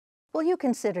Well, you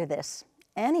consider this.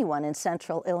 Anyone in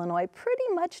central Illinois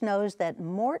pretty much knows that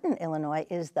Morton, Illinois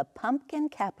is the pumpkin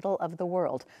capital of the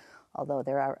world, although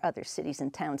there are other cities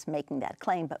and towns making that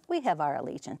claim, but we have our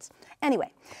allegiance.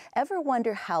 Anyway, ever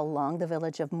wonder how long the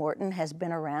Village of Morton has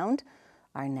been around?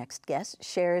 Our next guest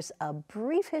shares a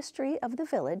brief history of the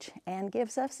village and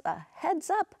gives us a heads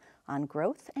up on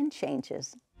growth and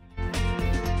changes.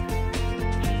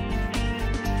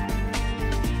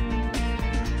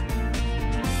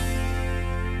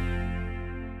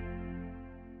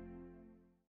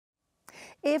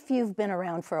 If you've been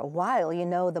around for a while, you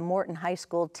know the Morton High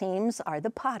School teams are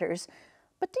the Potters.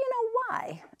 But do you know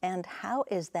why? And how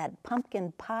is that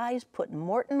pumpkin pies put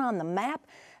Morton on the map,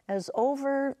 as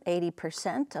over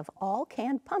 80% of all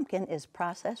canned pumpkin is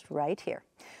processed right here?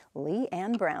 Leigh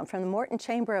Ann Brown from the Morton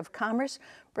Chamber of Commerce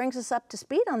brings us up to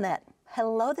speed on that.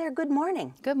 Hello there, good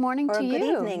morning. Good morning to you. Or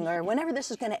good evening, or whenever this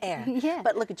is going to air. Yeah.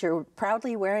 But look at you,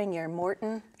 proudly wearing your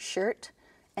Morton shirt,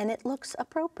 and it looks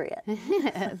appropriate.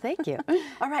 Thank you.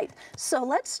 All right, so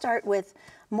let's start with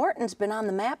Morton's been on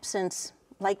the map since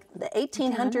like the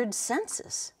 1800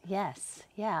 census. Yes,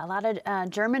 yeah, a lot of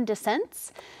German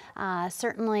descents.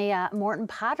 Certainly Morton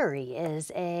pottery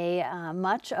is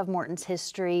much of Morton's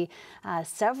history.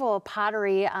 Several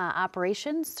pottery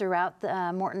operations throughout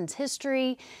Morton's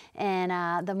history,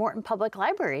 and the Morton Public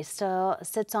Library still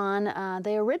sits on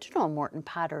the original Morton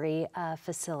pottery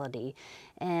facility.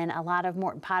 And a lot of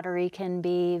Morton pottery can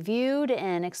be viewed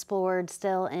and explored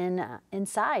still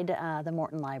inside the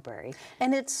Morton Library.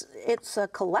 And it's a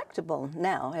collectible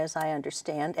now, as I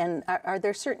understand. And are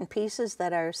there certain pieces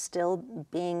that are still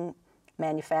being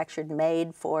manufactured,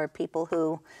 made for people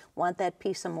who want that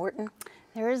piece of Morton?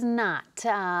 There is not.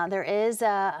 There is,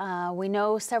 we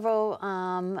know several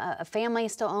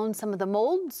families still own some of the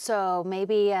molds, so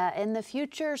maybe in the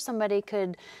future somebody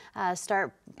could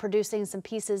start producing some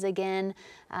pieces again,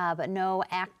 but no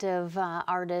active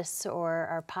artists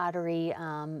or pottery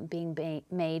being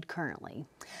made currently.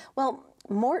 Well,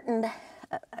 Morton,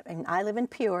 I live in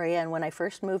Peoria, and when I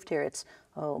first moved here,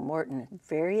 Morton,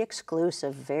 very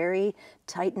exclusive, very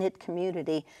tight-knit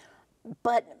community,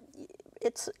 but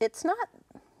it's not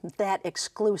that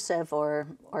exclusive or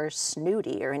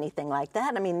snooty or anything like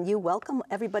that. I mean, you welcome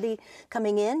everybody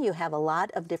coming in. You have a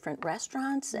lot of different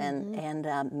restaurants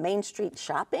and Main Street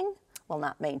shopping. Well,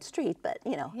 not Main Street, but,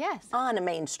 you know, yes, on a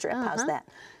main strip. How's that?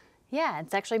 Yeah,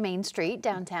 it's actually Main Street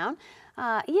downtown.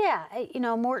 Yeah, you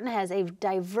know, Morton has a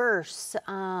diverse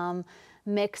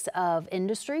mix of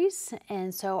industries,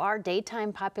 and so our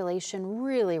daytime population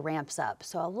really ramps up.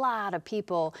 So a lot of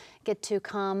people get to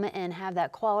come and have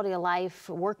that quality of life,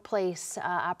 workplace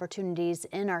opportunities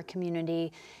in our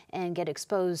community and get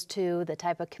exposed to the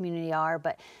type of community we are.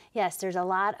 But yes, there's a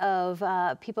lot of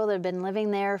people that have been living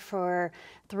there for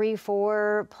 3,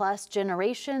 4+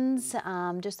 generations.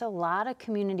 Just a lot of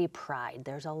community pride.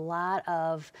 There's a lot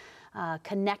of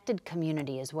connected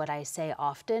community is what I say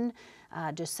often.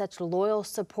 Just such loyal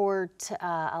support,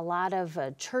 a lot of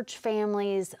church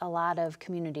families, a lot of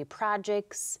community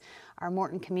projects. Our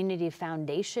Morton Community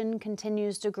Foundation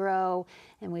continues to grow,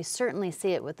 and we certainly see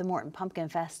it with the Morton Pumpkin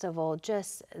Festival.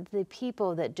 Just the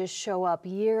people that just show up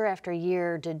year after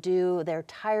year to do their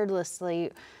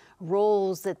tirelessly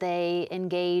roles that they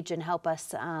engage and help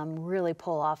us really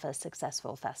pull off a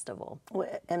successful festival.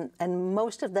 And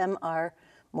most of them are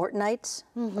Mortonites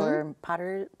or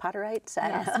Potterites?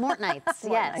 Yes, Mortonites,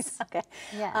 yes. Okay.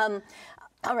 Yeah.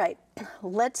 All right,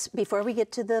 before we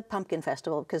get to the Pumpkin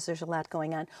Festival, because there's a lot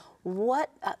going on,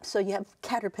 so you have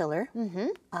Caterpillar,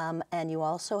 and you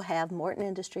also have Morton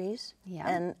Industries,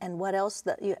 and what else?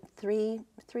 You have three,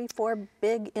 4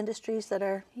 big industries that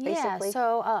are basically? Yeah,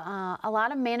 so a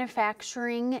lot of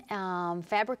manufacturing,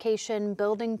 fabrication,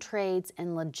 building trades,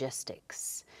 and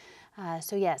logistics.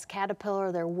 So yes,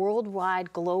 Caterpillar, their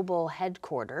worldwide global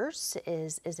headquarters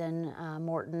is in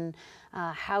Morton,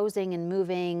 housing and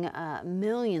moving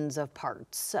millions of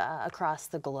parts across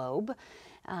the globe.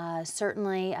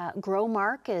 Certainly,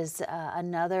 Growmark is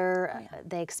another,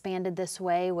 they expanded this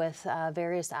way with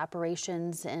various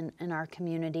operations in our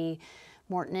community.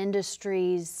 Morton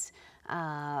Industries,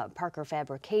 Parker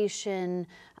Fabrication,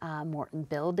 Morton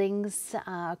Buildings,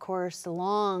 of course,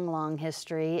 long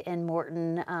history in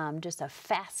Morton, just a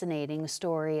fascinating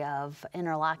story of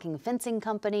interlocking fencing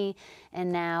company, and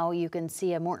now you can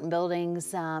see a Morton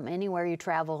Buildings anywhere you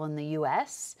travel in the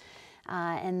U.S.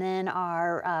 And then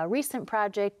our recent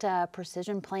project,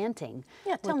 Precision Planting.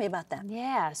 Yeah, tell me about that.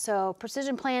 Yeah, so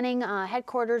Precision Planting,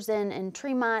 headquarters in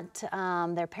Tremont.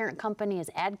 Their parent company is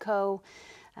ADCO.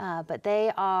 But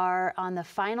they are on the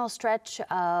final stretch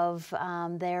of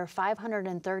their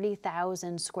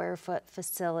 530,000 square foot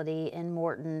facility in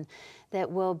Morton that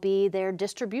will be their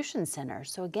distribution center.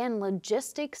 So again,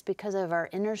 logistics, because of our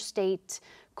interstate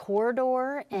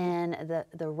corridor and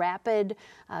the rapid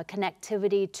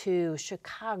connectivity to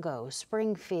Chicago,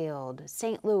 Springfield,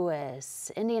 St.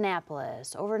 Louis,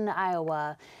 Indianapolis, over into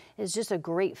Iowa, is just a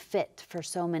great fit for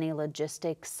so many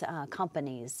logistics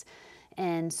companies.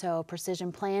 And so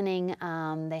Precision Planning,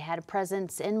 they had a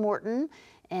presence in Morton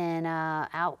and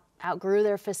outgrew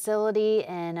their facility,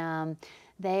 and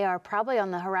they are probably on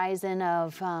the horizon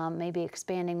of maybe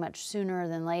expanding much sooner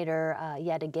than later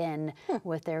yet again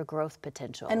with their growth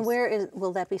potential. And where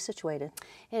will that be situated?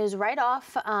 It is right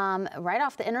off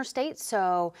the interstate.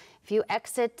 So if you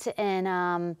exit in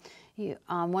on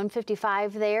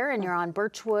 155 there, and you're on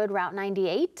Birchwood Route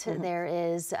 98, there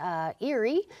is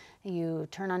Erie. You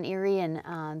turn on Erie,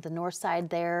 and the north side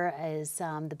there is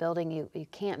the building. You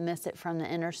can't miss it from the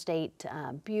interstate.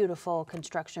 Beautiful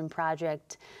construction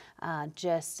project.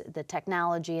 Just the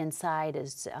technology inside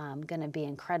is going to be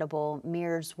incredible.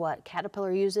 Mirrors what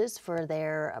Caterpillar uses for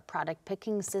their product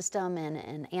picking system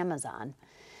and Amazon.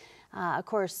 Of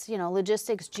course, you know,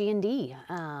 logistics, G&D.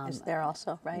 Is there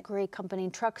also, right? Great company,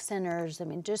 truck centers. I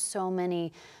mean, just so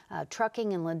many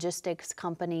trucking and logistics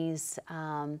companies,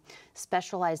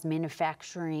 specialized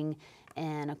manufacturing,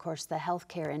 and of course, the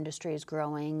healthcare industry is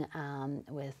growing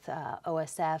with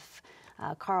OSF,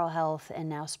 Carle Health, and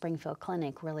now Springfield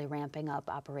Clinic really ramping up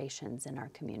operations in our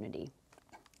community.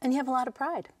 And you have a lot of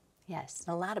pride. Yes.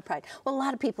 A lot of pride. Well, a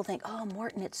lot of people think, oh,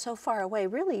 Morton, it's so far away.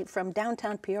 Really, from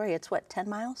downtown Peoria, it's what, 10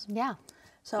 miles? Yeah,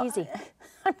 so easy.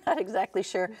 I'm not exactly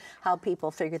sure how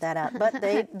people figure that out, but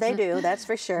they do, that's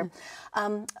for sure.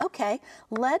 Okay,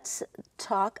 let's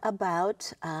talk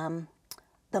about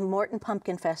the Morton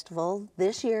Pumpkin Festival.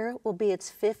 This year will be its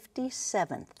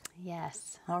 57th.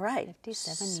 Yes. All right.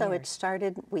 57 years. So it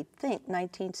started, we think,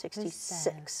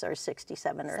 1966 or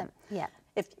 67. Or, yeah.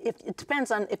 If it depends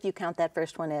on if you count that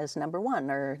first one as number one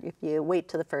or if you wait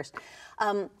to the first.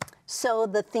 So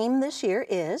the theme this year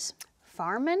is?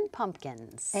 Farmin'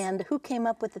 Pumpkins. And who came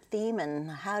up with the theme, and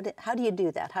how do you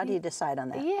do that? How do you decide on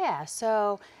that? Yeah,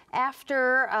 so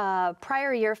after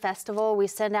prior year festival, we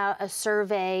send out a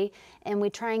survey and we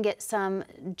try and get some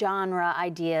genre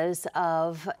ideas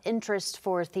of interest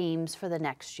for themes for the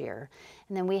next year.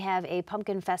 And then we have a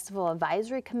Pumpkin Festival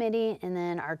Advisory Committee, and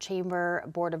then our Chamber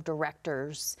Board of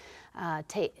Directors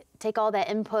take all that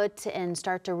input and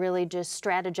start to really just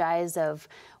strategize of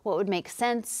what would make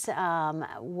sense,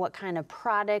 what kind of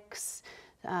products,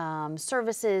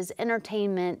 services,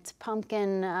 entertainment,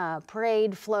 pumpkin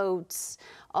parade, floats,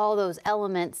 all those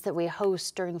elements that we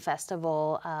host during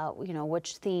festival, you know,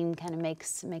 which theme kind of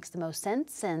makes the most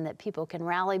sense and that people can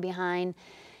rally behind.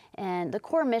 And the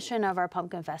core mission of our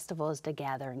Pumpkin Festival is to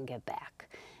gather and give back.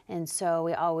 And so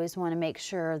we always want to make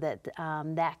sure that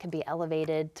that can be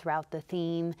elevated throughout the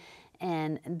theme.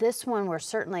 And this one, we're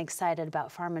certainly excited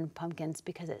about Farmin' Pumpkins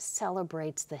because it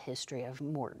celebrates the history of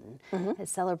Morton. It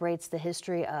celebrates the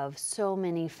history of so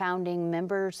many founding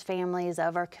members, families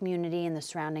of our community and the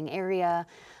surrounding area,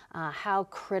 how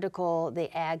critical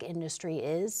the ag industry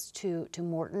is to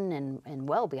Morton and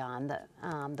well beyond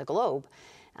the globe.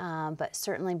 But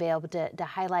certainly be able to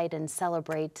highlight and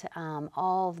celebrate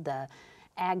all of the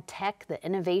ag tech, the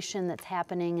innovation that's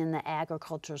happening in the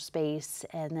agricultural space,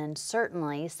 and then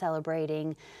certainly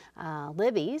celebrating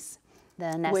Libby's,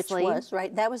 the Nestle. Which was,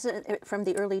 right, that was from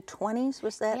the early 20s,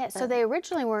 was that? Yeah, so they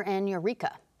originally were in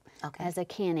Eureka. Okay. As a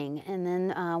canning, and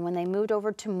then when they moved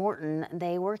over to Morton,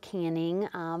 they were canning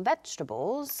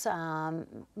vegetables,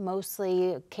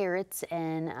 mostly carrots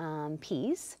and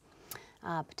peas.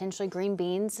 Potentially green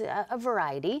beans, a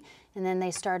variety, and then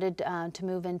they started to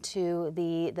move into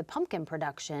the pumpkin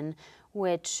production,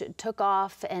 which took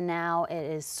off, and now it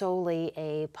is solely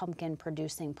a pumpkin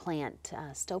producing plant,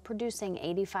 still producing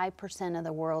 85% of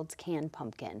the world's canned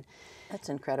pumpkin. That's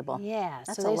incredible. Yeah.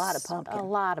 That's a lot of pumpkin. A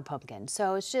lot of pumpkin.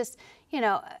 So it's just, you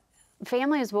know,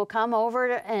 families will come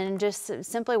over and just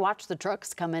simply watch the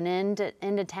trucks coming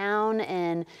into town,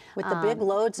 and with the big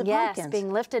loads of pumpkins. Yes,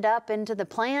 being lifted up into the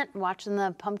plant, watching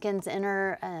the pumpkins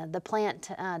enter the plant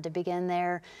to begin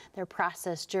their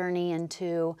process journey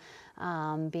into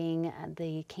being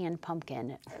the canned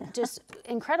pumpkin. Just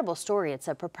incredible story. It's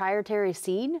a proprietary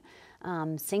seed.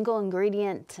 Single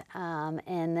ingredient,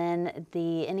 and then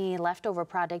any leftover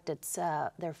product,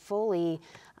 they're fully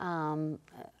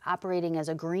operating as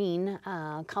a green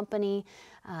company.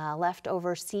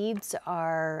 Leftover seeds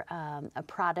are a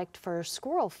product for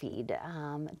squirrel feed.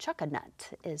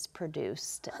 Chuck-a-nut is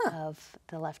produced of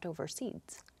the leftover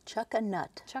seeds.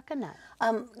 Chuck-a-nut. Chuck-a-nut.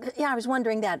 Yeah, I was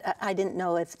wondering that. I didn't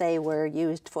know if they were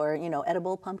used for,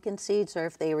 edible pumpkin seeds or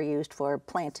if they were used for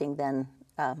planting then.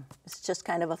 It's just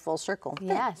kind of a full circle thing.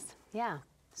 Yes, yeah.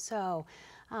 So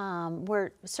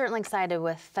we're certainly excited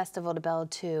with Festival to Bell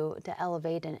to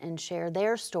elevate and share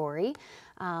their story.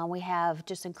 We have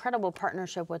just incredible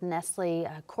partnership with Nestle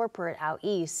Corporate out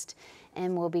east,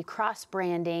 and we'll be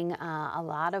cross-branding a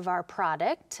lot of our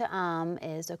product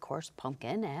is, of course,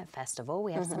 pumpkin at Festival.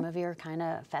 We have some of your kind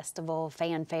of festival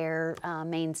fanfare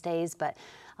mainstays, but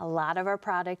a lot of our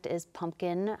product is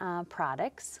pumpkin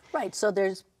products. Right, so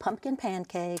there's pumpkin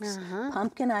pancakes,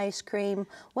 pumpkin ice cream.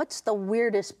 What's the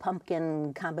weirdest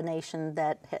pumpkin combination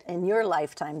that in your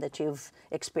lifetime that you've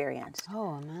experienced?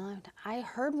 Oh, man, I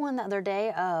heard one the other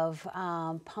day of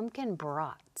pumpkin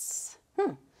brats.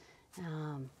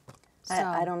 So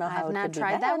I don't know how it could be I've not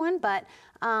tried bad. that one, but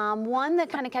one that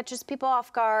kind of catches people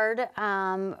off guard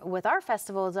with our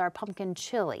festival is our pumpkin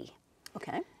chili.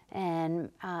 Okay.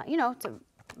 And,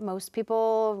 most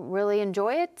people really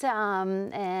enjoy it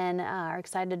and are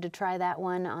excited to try that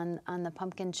one on the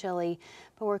pumpkin chili.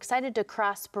 But we're excited to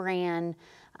cross-brand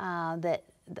that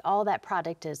all that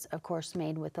product is, of course,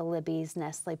 made with the Libby's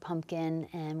Nestle pumpkin,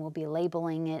 and we'll be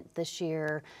labeling it this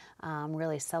year,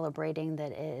 really celebrating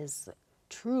that it is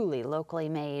truly locally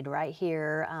made right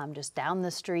here, just down the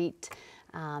street,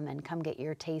 and come get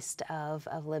your taste of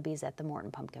Libby's at the Morton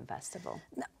Pumpkin Festival.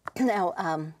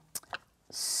 Now,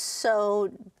 so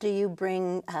do you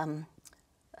bring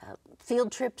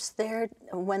field trips there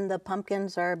when the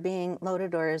pumpkins are being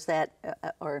loaded, or is that,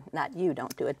 or not you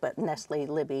don't do it, but Nestle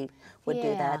Libby would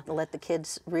do that, let the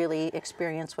kids really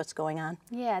experience what's going on?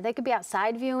 Yeah, they could be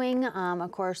outside viewing.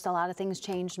 Of course, a lot of things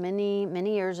changed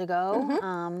many years ago,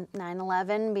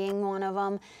 9/11 being one of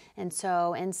them, and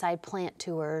so inside plant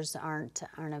tours aren't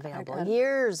available.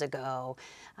 Years ago,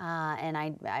 and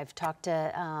I've talked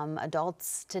to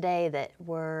adults today that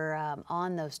were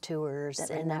on those tours,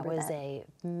 and that was a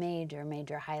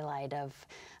major highlight of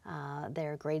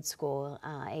their grade school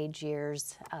age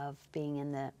years of being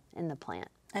in the plant.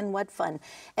 And what fun.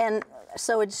 And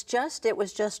so it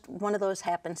was just one of those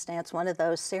happenstance, one of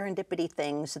those serendipity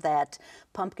things that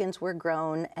pumpkins were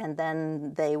grown and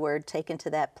then they were taken to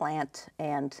that plant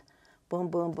and boom,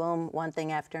 boom, boom, one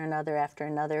thing after another,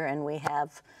 and we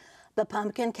have the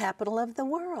pumpkin capital of the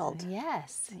world.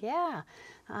 Yes, yeah.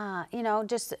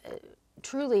 Just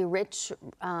truly rich,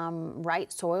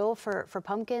 right soil for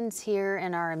pumpkins here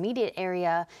in our immediate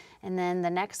area. And then the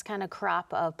next kind of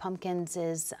crop of pumpkins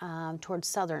is towards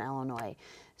southern Illinois.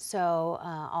 So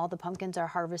all the pumpkins are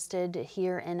harvested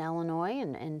here in Illinois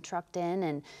and trucked in.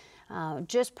 And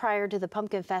just prior to the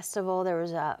Pumpkin Festival, there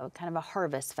was a kind of a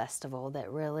harvest festival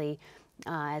that really,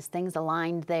 as things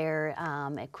aligned there,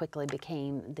 it quickly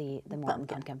became the Morton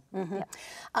Pumpkin. Yep.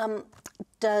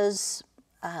 Does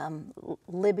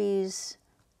Libby's,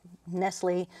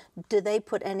 Nestle, do they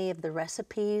put any of the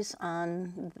recipes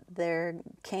on their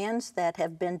cans that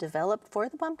have been developed for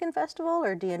the Pumpkin Festival,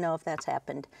 or do you know if that's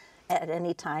happened at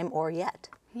any time or yet?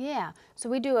 Yeah, so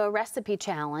we do a recipe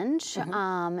challenge,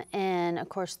 and of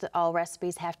course all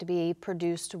recipes have to be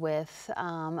produced with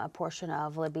a portion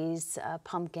of Libby's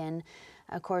pumpkin.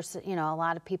 Of course, a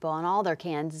lot of people on all their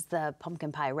cans is the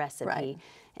pumpkin pie recipe. Right.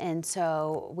 And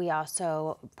so we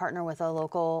also partner with a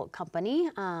local company,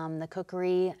 the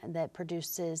cookery that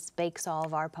bakes all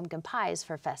of our pumpkin pies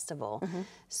for Festival.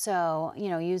 So,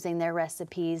 using their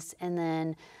recipes, and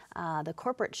then the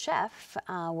corporate chef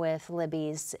with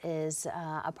Libby's is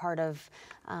a part of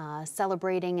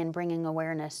celebrating and bringing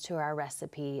awareness to our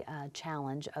recipe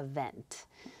challenge event.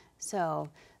 So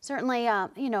certainly,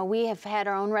 we have had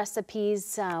our own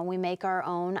recipes. We make our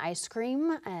own ice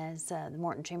cream as the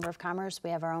Morton Chamber of Commerce.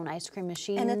 We have our own ice cream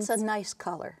machines. And it's a nice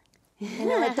color.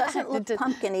 It doesn't look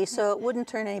pumpkin-y, so it wouldn't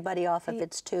turn anybody off if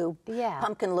it's too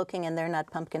pumpkin-looking and they're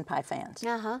not pumpkin pie fans.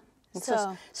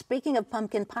 So speaking of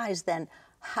pumpkin pies, then,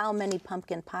 how many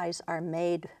pumpkin pies are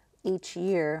made each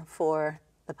year for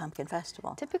the Pumpkin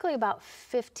Festival? Typically about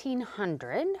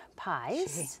 1,500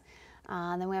 pies.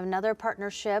 Then we have another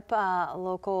partnership, a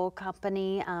local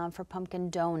company for pumpkin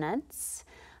donuts.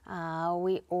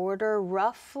 We order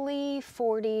roughly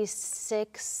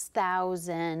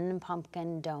 46,000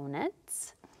 pumpkin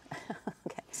donuts.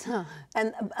 Okay.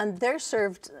 And they're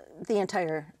served the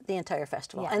entire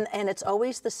festival, and it's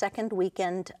always the second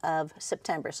weekend of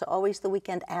September, so always the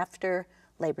weekend after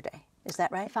Labor Day. Is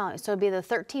that right? So it'll be the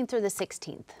 13th through the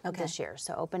 16th of this year.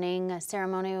 So opening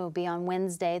ceremony will be on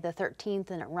Wednesday, the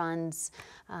 13th, and it runs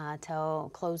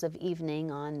till close of evening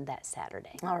on that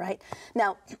Saturday. All right.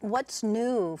 Now, what's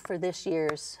new for this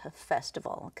year's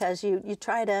festival? Because you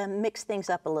try to mix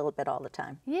things up a little bit all the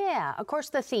time. Yeah, of course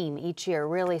the theme each year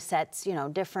really sets,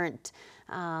 different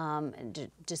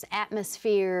just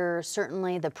atmosphere.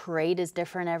 Certainly the parade is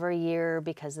different every year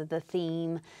because of the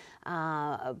theme.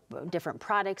 Different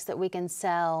products that we can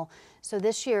sell. So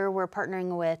this year we're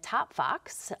partnering with Top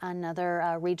Fox,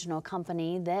 another regional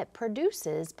company that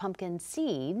produces pumpkin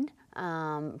seed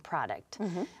product.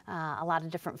 A lot of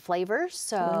different flavors.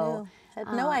 So I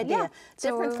had no idea. Yeah.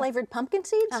 Different flavored pumpkin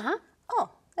seeds? Oh,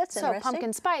 that's interesting. So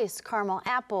pumpkin spice, caramel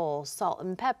apple, salt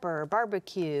and pepper,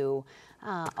 barbecue,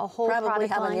 a whole Probably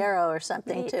product line. habanero or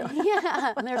something too.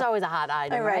 Yeah, there's always a hot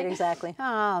item, right? Exactly.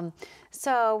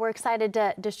 So we're excited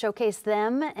to showcase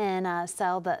them and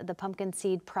sell the pumpkin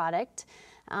seed product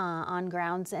on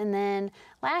grounds. And then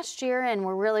last year, and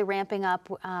we're really ramping up,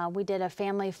 we did a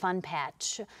family fun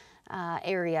patch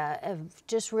area of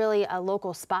just really a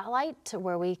local spotlight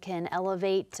where we can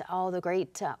elevate all the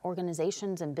great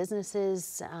organizations and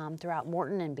businesses throughout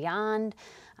Morton and beyond.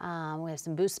 We have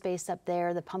some booth space up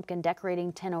there, the pumpkin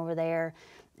decorating tent over there,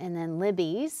 and then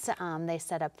Libby's, they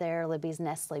set up their Libby's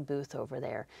Nestle booth over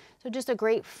there. So just a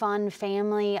great fun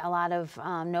family, a lot of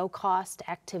no-cost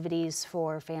activities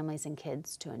for families and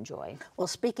kids to enjoy. Well,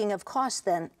 speaking of cost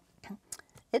then,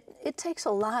 it takes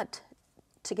a lot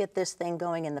to get this thing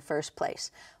going in the first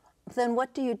place. Then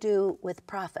what do you do with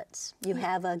profits? You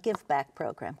have a give back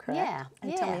program, correct? Yeah.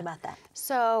 And tell me about that.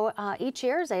 So each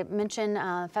year, as I mentioned,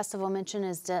 festival mission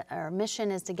is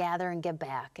to gather and give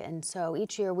back. And so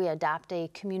each year we adopt a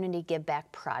community give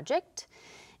back project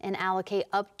and allocate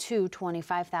up to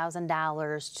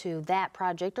 $25,000 to that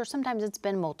project, or sometimes it's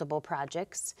been multiple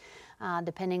projects,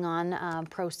 depending on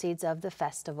proceeds of the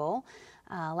festival.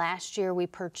 Last year we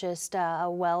purchased a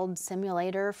weld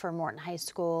simulator for Morton High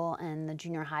School, and the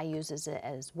junior high uses it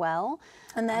as well.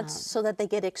 And that's so that they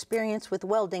get experience with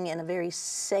welding in a very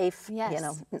safe, right,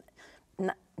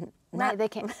 they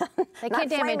can't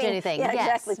damage anything. Yeah,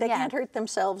 yes, exactly. They can't hurt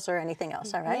themselves or anything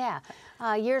else, all right?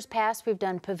 Yeah. Years past, we've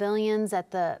done pavilions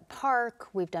at the park.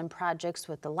 We've done projects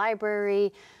with the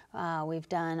library. We've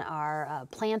done our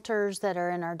planters that are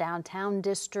in our downtown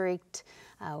district.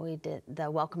 We did the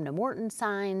Welcome to Morton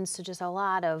signs, so just a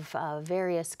lot of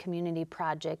various community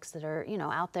projects that are,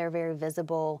 out there, very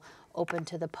visible, open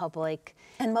to the public.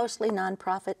 And mostly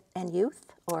nonprofit and youth,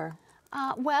 or?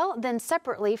 Well, then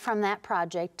separately from that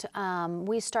project,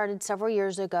 we started several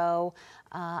years ago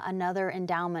another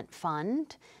endowment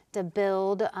fund to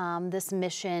build this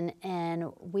mission, and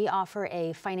we offer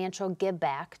a financial give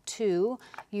back to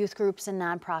youth groups and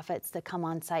nonprofits that come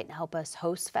on site and help us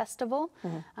host festival.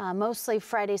 Mostly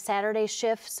Friday, Saturday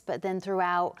shifts, but then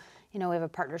throughout, we have a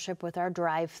partnership with our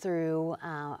drive-through,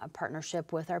 a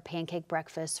partnership with our pancake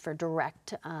breakfast for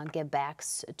direct give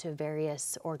backs to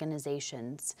various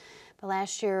organizations. But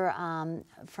last year,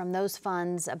 from those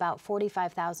funds, about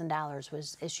 $45,000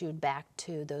 was issued back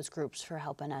to those groups for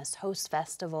helping us host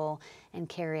festival and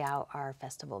carry out our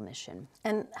festival mission.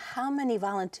 And how many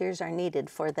volunteers are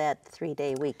needed for that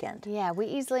 3-day weekend? Yeah, we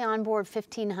easily onboard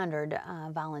 1,500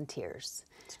 volunteers.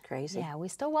 It's crazy. Yeah, we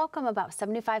still welcome about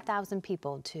 75,000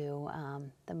 people to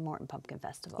the Morton Pumpkin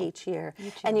Festival. Each year.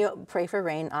 And you pray for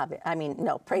rain,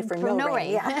 pray for no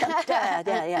rain.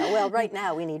 Yeah. Well, right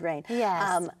now we need rain.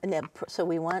 Yes. So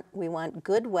we want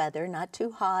good weather, not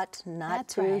too hot, not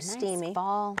too steamy.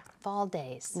 Nice fall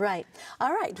days. Right.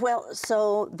 All right. Well,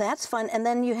 so that's fun. And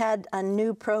then you had a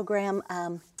new program,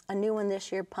 a new one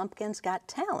this year, Pumpkins Got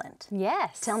Talent.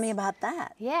 Yes. Tell me about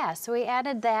that. Yeah, so we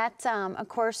added that. Of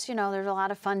course, there's a lot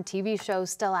of fun TV shows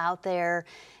still out there.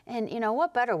 And,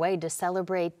 what better way to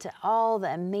celebrate all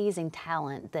the amazing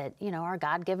talent that, our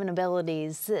God-given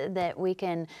abilities that we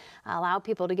can allow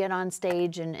people to get on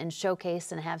stage and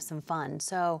showcase and have some fun.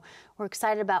 So we're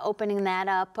excited about opening that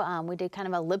up. We did kind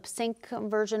of a lip sync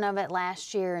version of it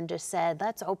last year and just said,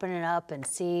 let's open it up and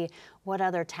see what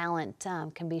other talent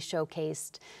can be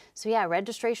showcased. So yeah,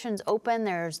 registration's open.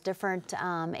 There's different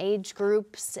age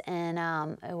groups,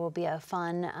 and it will be a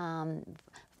fun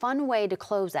way to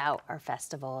close out our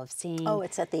festival of seeing. Oh,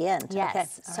 it's at the end. Yes. Okay.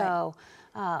 So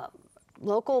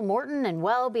local Morton and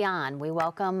well beyond, we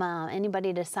welcome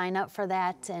anybody to sign up for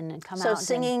that and come out. So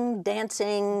singing,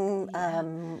 dancing,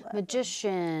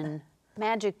 magician,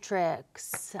 magic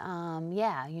tricks,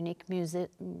 unique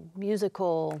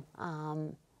musical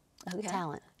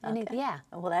talent. Okay. Yeah.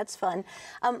 Well, that's fun.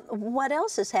 What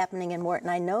else is happening in Morton?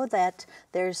 I know that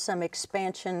there's some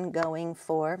expansion going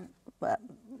for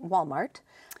Walmart.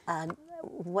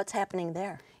 What's happening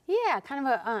there? Yeah, kind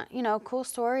of a cool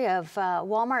story of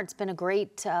Walmart's been a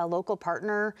great local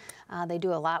partner. They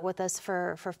do a lot with us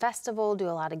for festival, do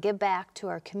a lot of give back to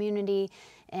our community,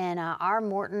 and our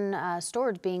Morton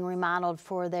store is being remodeled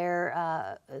for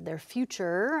their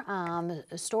future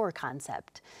store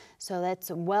concept. So that's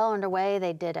well underway.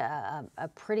 They did a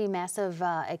pretty massive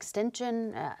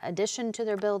addition to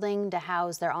their building to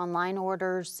house their online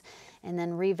orders, and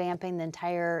then revamping the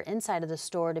entire inside of the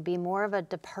store to be more of a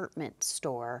department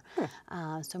store.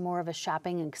 So more of a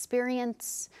shopping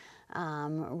experience,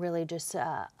 really just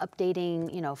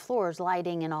updating, floors,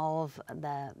 lighting, and all of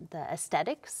the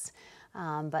aesthetics.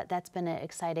 But that's been an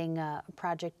exciting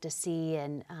project to see,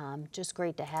 and just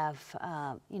great to have,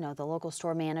 the local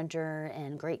store manager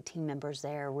and great team members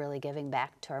there really giving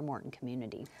back to our Morton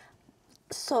community.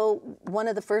 So one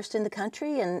of the first in the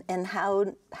country, and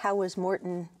how was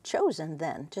Morton chosen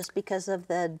then? Just because of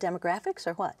the demographics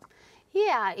or what?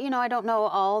 Yeah, I don't know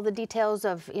all the details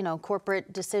of,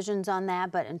 corporate decisions on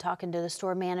that, but in talking to the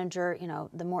store manager,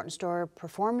 the Morton store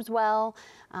performs well.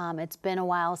 It's been a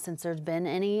while since there's been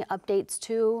any updates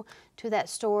to that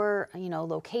store,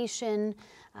 location.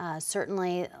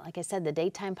 Certainly, like I said, the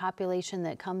daytime population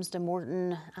that comes to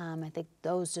Morton, I think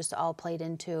those just all played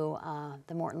into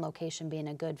the Morton location being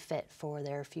a good fit for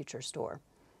their future store.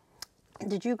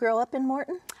 Did you grow up in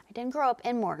Morton? I didn't grow up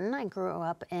in Morton. I grew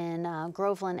up in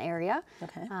Groveland area.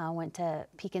 Okay. Went to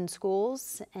Pekin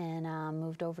schools and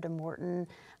moved over to Morton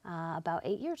about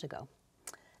 8 years ago.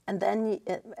 And then,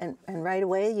 and right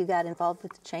away, you got involved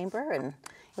with the chamber, and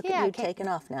look at you taking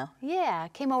off now. Yeah,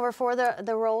 came over for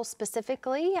the role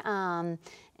specifically, and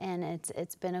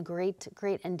it's been a great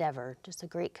endeavor. Just a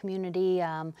great community,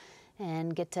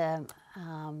 and get to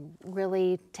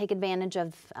really take advantage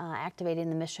of activating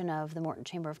the mission of the Morton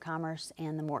Chamber of Commerce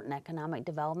and the Morton Economic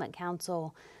Development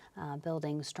Council,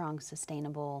 building strong,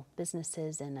 sustainable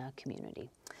businesses in a community.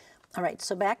 All right,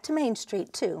 so back to Main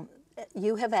Street too.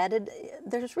 You have added,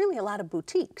 there's really a lot of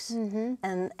boutiques,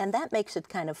 and that makes it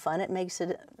kind of fun. It makes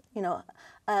it,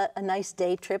 a nice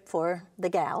day trip for the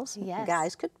gals. Yes.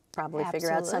 Guys could probably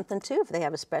figure out something too if they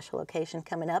have a special occasion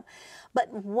coming up.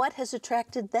 But what has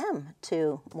attracted them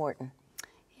to Morton?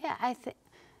 Yeah, I think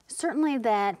certainly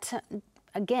that,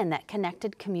 again, that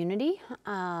connected community.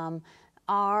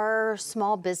 Our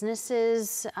small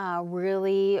businesses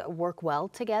really work well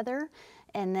together.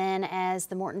 And then as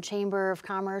the Morton Chamber of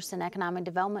Commerce and Economic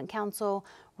Development Council,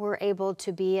 we're able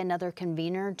to be another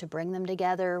convener to bring them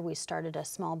together. We started a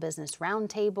small business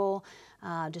roundtable,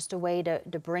 just a way to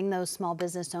bring those small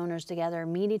business owners together,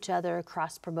 meet each other,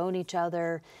 cross-promote each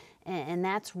other, and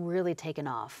that's really taken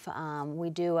off. We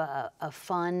do a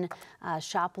fun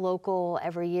shop local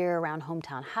every year around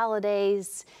hometown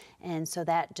holidays, and so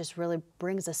that just really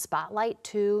brings a spotlight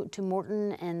to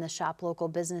Morton and the shop local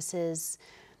businesses.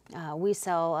 We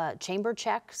sell chamber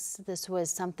checks. This was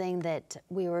something that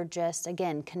we were just,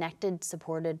 again, connected,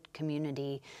 supported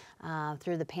community.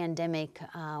 Through the pandemic,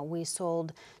 we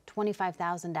sold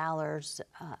 $25,000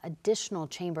 additional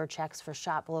chamber checks for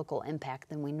shop local impact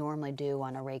than we normally do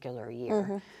on a regular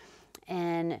year.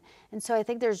 And so I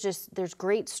think there's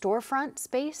great storefront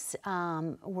space.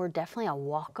 We're definitely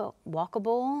a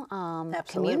walkable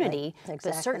community,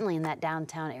 but certainly in that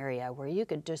downtown area where you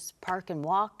could just park and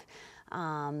walk.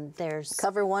 There's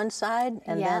cover one side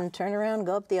and then turn around,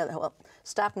 go up the other. Well,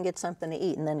 stop and get something to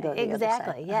eat and then go to the other side.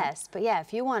 Exactly, yes. But yeah,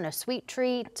 if you want a sweet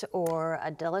treat or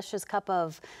a delicious cup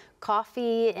of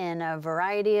coffee in a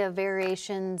variety of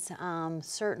variations,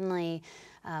 certainly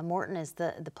Morton is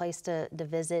the place to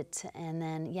visit. And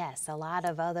then, yes, a lot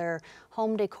of other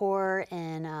home decor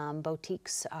and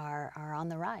boutiques are on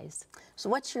the rise. So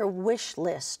what's your wish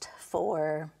list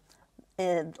for,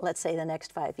 let's say, the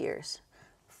next 5 years?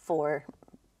 For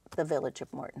the Village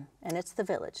of Morton, and it's the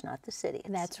village, not the city.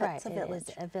 That's right, it is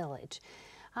a village.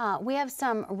 We have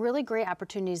some really great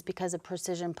opportunities because of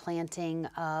precision planting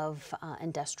of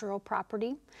industrial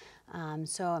property.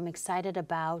 So I'm excited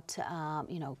about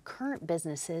current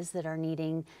businesses that are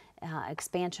needing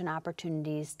expansion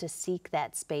opportunities to seek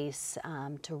that space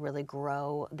to really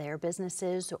grow their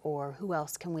businesses, or who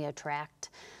else can we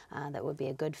attract that would be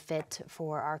a good fit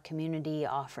for our community,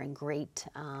 offering great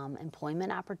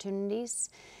employment opportunities,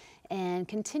 and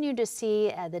continue to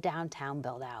see the downtown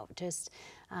build out. Just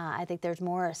I think there's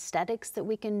more aesthetics that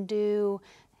we can do.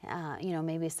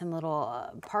 Maybe some little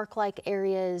park-like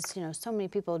areas. So many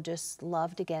people just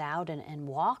love to get out and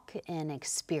walk and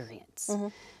experience.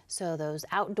 So those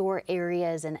outdoor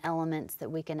areas and elements that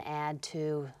we can add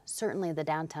to certainly the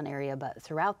downtown area, but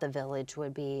throughout the village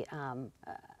would be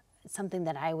something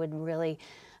that I would really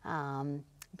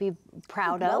be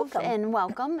proud of and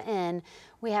welcome. And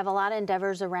we have a lot of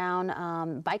endeavors around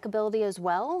bikeability as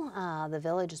well. The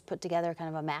village has put together kind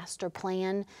of a master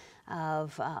plan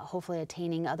of hopefully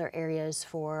attaining other areas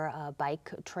for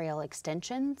bike trail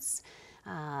extensions.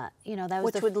 You know, that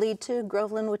was which would lead to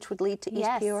Groveland, which would lead to East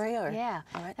Peoria? Or? Yeah,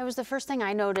 all right. That was the first thing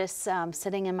I noticed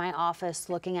sitting in my office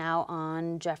looking out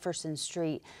on Jefferson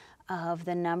Street, of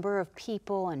the number of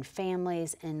people and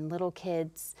families and little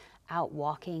kids out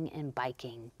walking and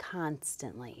biking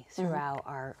constantly throughout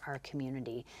our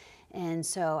community. And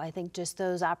so I think just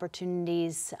those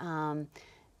opportunities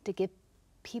to give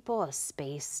people a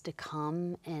space to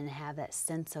come and have that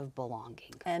sense of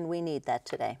belonging. And we need that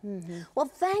today. Well,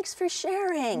 thanks for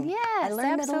sharing. Yes, I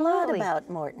learned a lot absolutely. about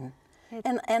Morton.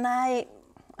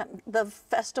 The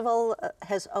festival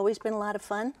has always been a lot of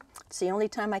fun. It's the only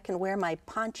time I can wear my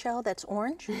poncho that's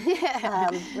orange.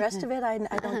 Rest of it, I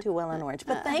don't do well in orange.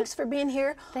 But thanks for being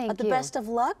here. Thank the you. best of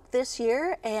luck this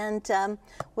year, and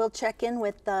we'll check in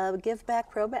with the Give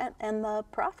Back Program and the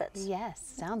profits.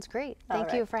 Yes, sounds great. All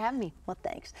Thank you for having me. Well,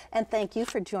 thanks. And thank you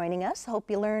for joining us.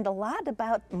 Hope you learned a lot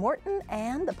about Morton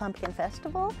and the Pumpkin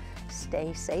Festival.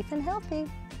 Stay safe and healthy.